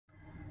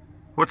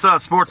What's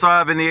up, Sports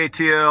Live in the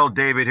ATL?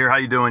 David here. How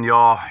you doing,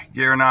 y'all?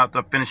 Gearing out,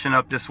 finishing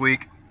up this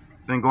week.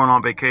 Been going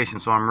on vacation,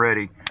 so I'm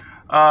ready.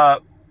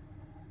 Haven't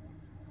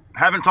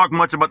talked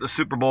much about the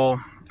Super Bowl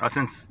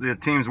since the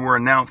teams were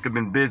announced. I've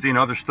been busy and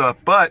other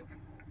stuff. But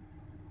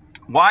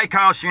why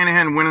Kyle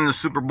Shanahan winning the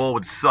Super Bowl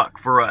would suck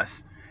for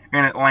us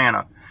in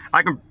Atlanta?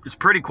 It's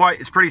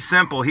pretty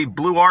simple. He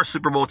blew our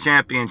Super Bowl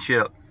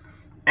championship,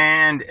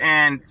 and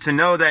to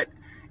know that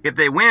if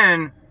they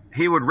win,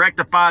 he would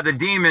rectify the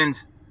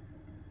demons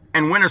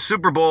and win a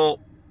Super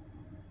Bowl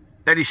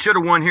that he should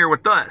have won here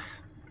with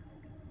us.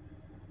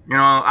 You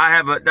know,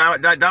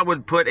 that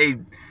would put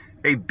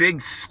a big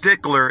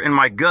stickler in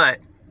my gut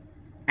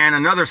and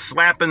another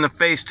slap in the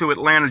face to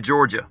Atlanta,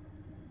 Georgia.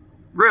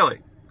 Really.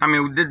 I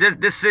mean,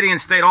 this city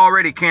and state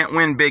already can't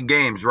win big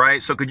games,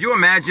 right? So could you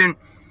imagine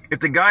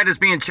if the guy that's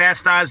being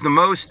chastised the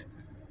most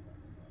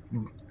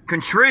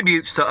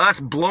contributes to us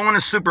blowing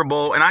a Super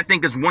Bowl, and I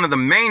think is one of the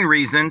main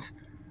reasons,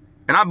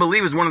 and I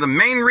believe is one of the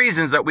main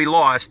reasons that we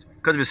lost,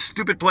 because of his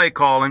stupid play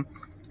calling.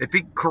 If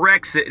he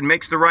corrects it and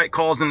makes the right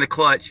calls in the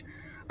clutch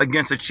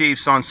against the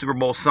Chiefs on Super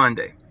Bowl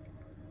Sunday.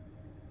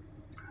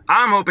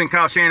 I'm hoping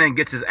Kyle Shanahan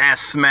gets his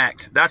ass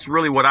smacked. That's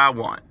really what I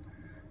want.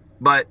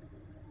 But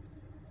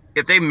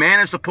if they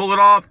manage to pull it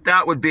off,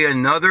 that would be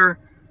another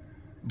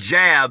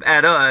jab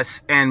at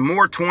us and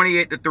more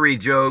 28-3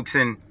 jokes.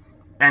 And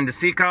to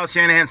see Kyle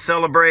Shanahan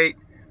celebrate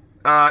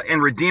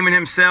and redeeming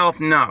himself,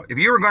 no. If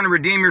you were going to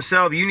redeem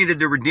yourself, you needed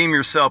to redeem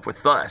yourself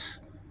with us.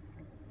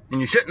 And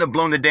you shouldn't have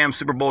blown the damn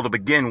Super Bowl to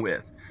begin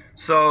with.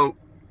 So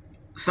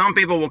some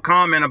people will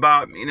comment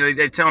about, you know,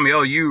 they tell me,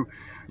 oh, you're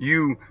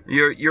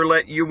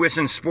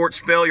wishing sports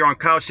failure on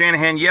Kyle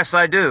Shanahan. Yes,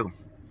 I do.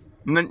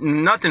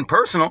 Nothing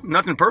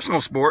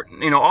personal sport,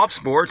 you know, off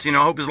sports, you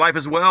know, hope his life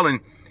is well and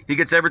he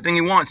gets everything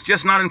he wants,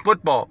 just not in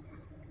football.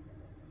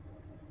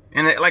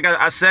 And like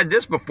I said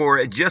this before,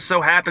 it just so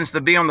happens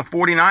to be on the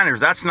 49ers.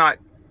 That's not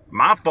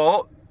my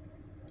fault.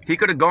 He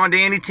could have gone to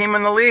any team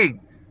in the league,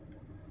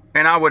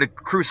 and I would have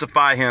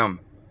crucified him.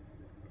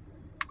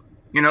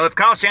 You know, if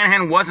Kyle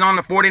Shanahan wasn't on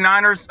the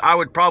 49ers, I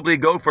would probably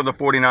go for the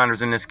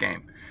 49ers in this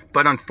game.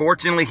 But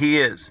unfortunately,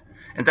 he is.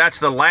 And that's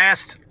the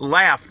last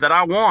laugh that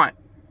I want.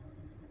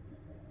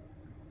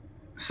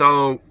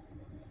 So,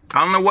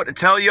 I don't know what to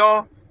tell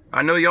y'all.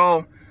 I know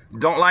y'all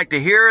don't like to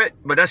hear it,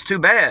 but that's too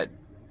bad.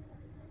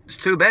 It's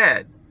too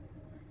bad.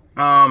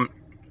 I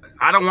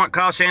don't want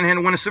Kyle Shanahan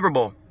to win a Super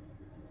Bowl.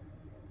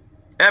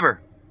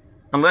 Ever.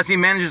 Unless he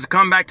manages to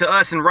come back to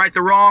us and right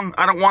the wrong,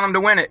 I don't want him to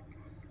win it.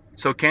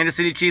 So Kansas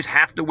City Chiefs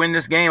have to win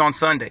this game on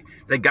Sunday.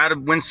 They got to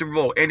win Super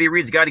Bowl. Andy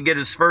Reid's got to get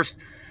his first,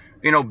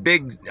 you know,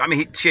 big. I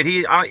mean,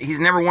 he's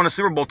never won a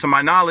Super Bowl to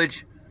my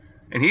knowledge,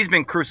 and he's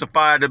been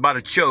crucified about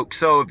a choke.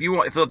 So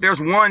if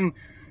there's one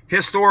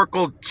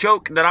historical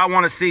choke that I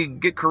want to see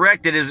get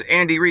corrected, is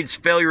Andy Reid's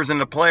failures in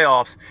the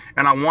playoffs,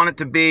 and I want it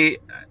to be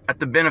at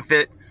the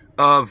benefit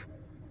of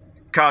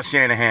Kyle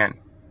Shanahan.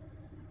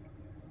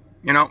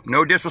 You know,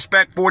 no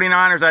disrespect,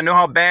 49ers. I know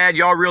how bad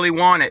y'all really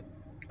want it.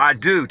 I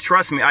do.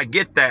 Trust me, I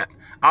get that.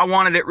 I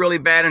wanted it really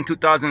bad in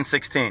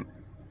 2016.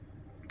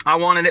 I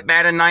wanted it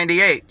bad in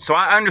 98. So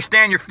I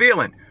understand your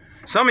feeling.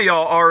 Some of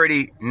y'all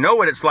already know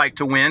what it's like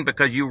to win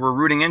because you were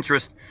rooting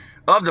interest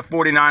of the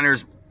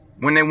 49ers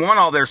when they won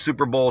all their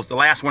Super Bowls, the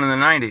last one in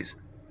the 90s.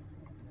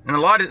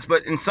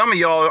 And some of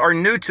y'all are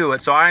new to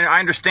it. So I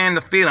understand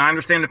the feeling. I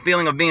understand the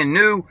feeling of being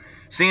new,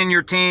 seeing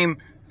your team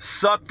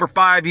suck for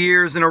 5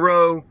 years in a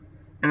row,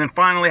 and then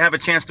finally have a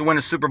chance to win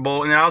a Super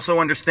Bowl. And I also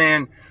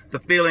understand the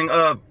feeling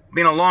of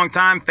being a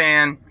longtime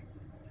fan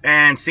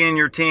and seeing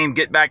your team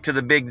get back to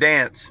the big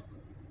dance.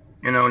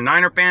 You know,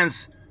 Niner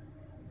fans,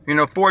 you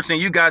know,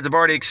 fortunately, you guys have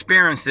already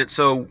experienced it.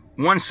 So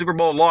one Super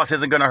Bowl loss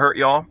isn't going to hurt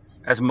y'all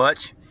as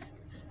much.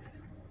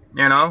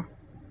 You know,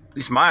 at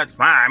least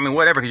I mean,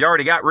 whatever, because you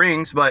already got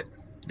rings. But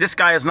this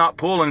guy is not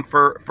pulling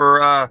for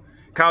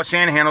Kyle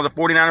Shanahan or the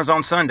 49ers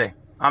on Sunday.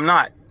 I'm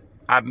not.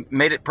 I've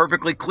made it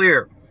perfectly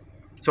clear.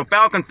 So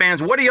Falcon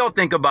fans, what do y'all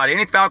think about it?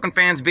 Any Falcon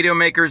fans, video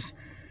makers,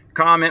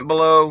 comment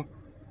below.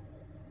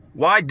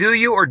 Why do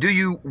you or do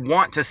you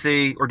want to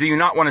see or do you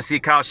not want to see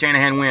Kyle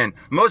Shanahan win?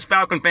 Most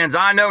Falcon fans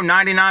I know,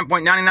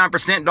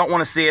 99.99%, don't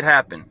want to see it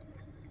happen.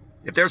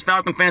 If there's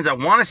Falcon fans that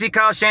want to see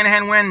Kyle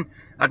Shanahan win,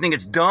 I think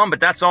it's dumb, but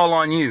that's all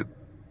on you.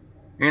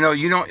 You know,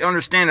 you don't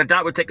understand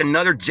that would take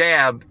another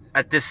jab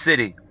at this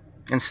city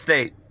and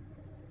state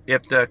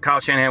if Kyle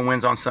Shanahan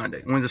wins on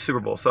Sunday, wins the Super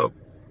Bowl. So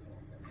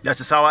that's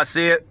just how I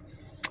see it.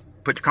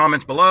 Put your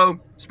comments below.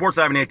 Sports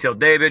Live in ATL,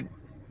 David,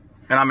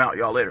 and I'm out.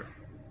 Y'all later.